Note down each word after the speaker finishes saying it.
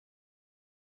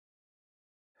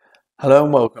Hello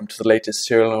and welcome to the latest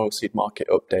cereal and oilseed market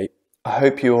update. I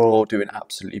hope you are all doing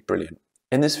absolutely brilliant.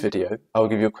 In this video, I will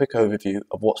give you a quick overview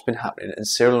of what's been happening in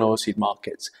cereal and oilseed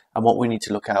markets and what we need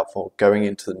to look out for going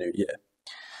into the new year.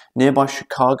 Nearby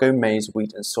Chicago maize,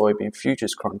 wheat and soybean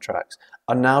futures contracts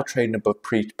are now trading above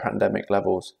pre-pandemic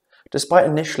levels. Despite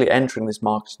initially entering this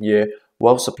market year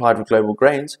well supplied with global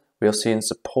grains, we are seeing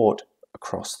support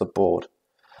across the board.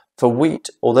 For wheat,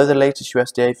 although the latest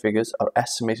USDA figures are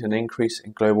estimating an increase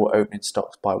in global opening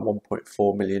stocks by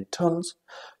 1.4 million tonnes,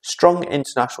 strong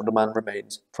international demand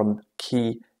remains from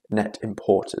key net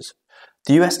importers.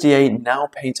 The USDA now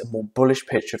paints a more bullish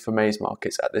picture for maize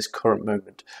markets at this current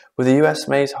moment. With the US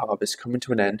maize harvest coming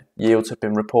to an end, yields have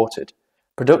been reported.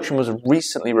 Production was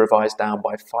recently revised down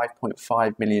by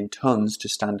 5.5 million tonnes to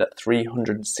stand at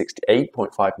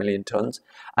 368.5 million tonnes,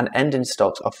 and ending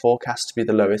stocks are forecast to be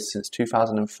the lowest since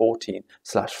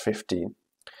 2014/15.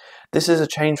 This is a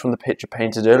change from the picture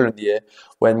painted earlier in the year,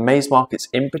 when maize markets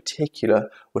in particular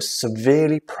were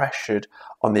severely pressured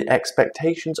on the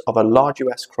expectations of a large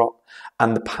US crop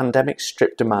and the pandemic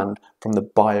stripped demand from the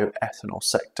bioethanol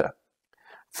sector.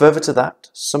 Further to that,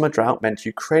 summer drought meant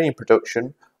Ukrainian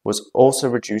production was also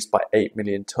reduced by 8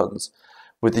 million tonnes,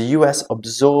 with the US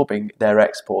absorbing their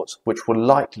exports, which will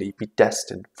likely be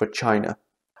destined for China.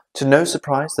 To no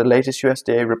surprise, the latest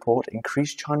USDA report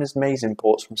increased China's maize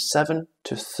imports from 7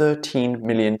 to 13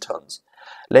 million tonnes.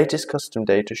 Latest custom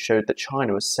data showed that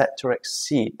China was set to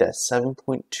exceed their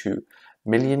 7.2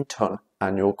 million tonne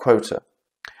annual quota.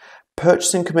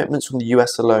 Purchasing commitments from the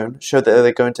US alone show that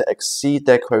they're going to exceed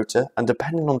their quota, and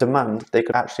depending on demand, they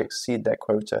could actually exceed their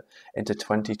quota into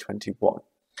 2021.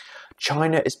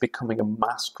 China is becoming a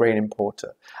mass grain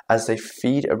importer as they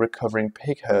feed a recovering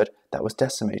pig herd that was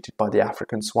decimated by the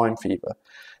African swine fever.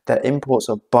 Their imports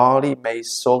of barley,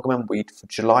 maize, sorghum and wheat for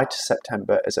July to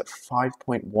September is at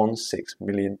 5.16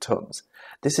 million tonnes.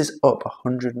 This is up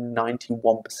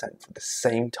 191% for the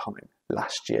same time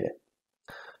last year.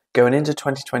 Going into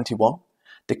 2021,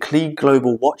 the key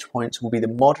global watch points will be the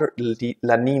moderate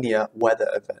La Niña weather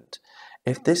event.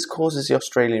 If this causes the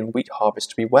Australian wheat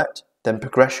harvest to be wet, then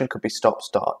progression could be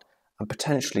stop-start and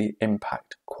potentially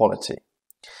impact quality.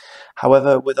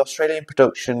 However, with Australian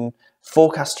production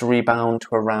forecast to rebound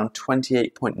to around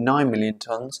 28.9 million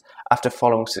tonnes after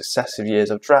following successive years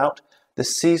of drought, the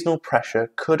seasonal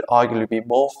pressure could arguably be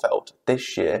more felt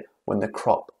this year when the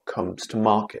crop comes to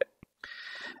market.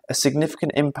 A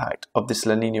significant impact of this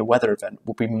La Niña weather event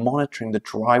will be monitoring the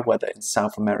dry weather in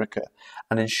South America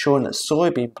and ensuring that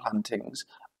soybean plantings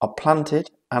are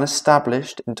planted and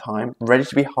established in time, ready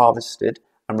to be harvested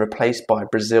and replaced by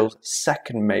Brazil's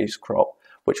second maize crop,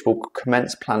 which will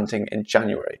commence planting in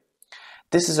January.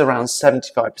 This is around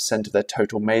 75% of their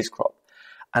total maize crop,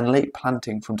 and late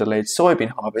planting from delayed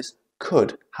soybean harvest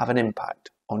could have an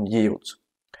impact on yields.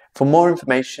 For more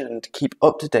information and to keep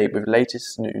up to date with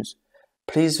latest news,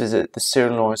 please visit the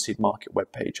cereal and oilseed market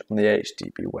webpage on the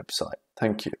AHDB website.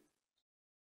 Thank you.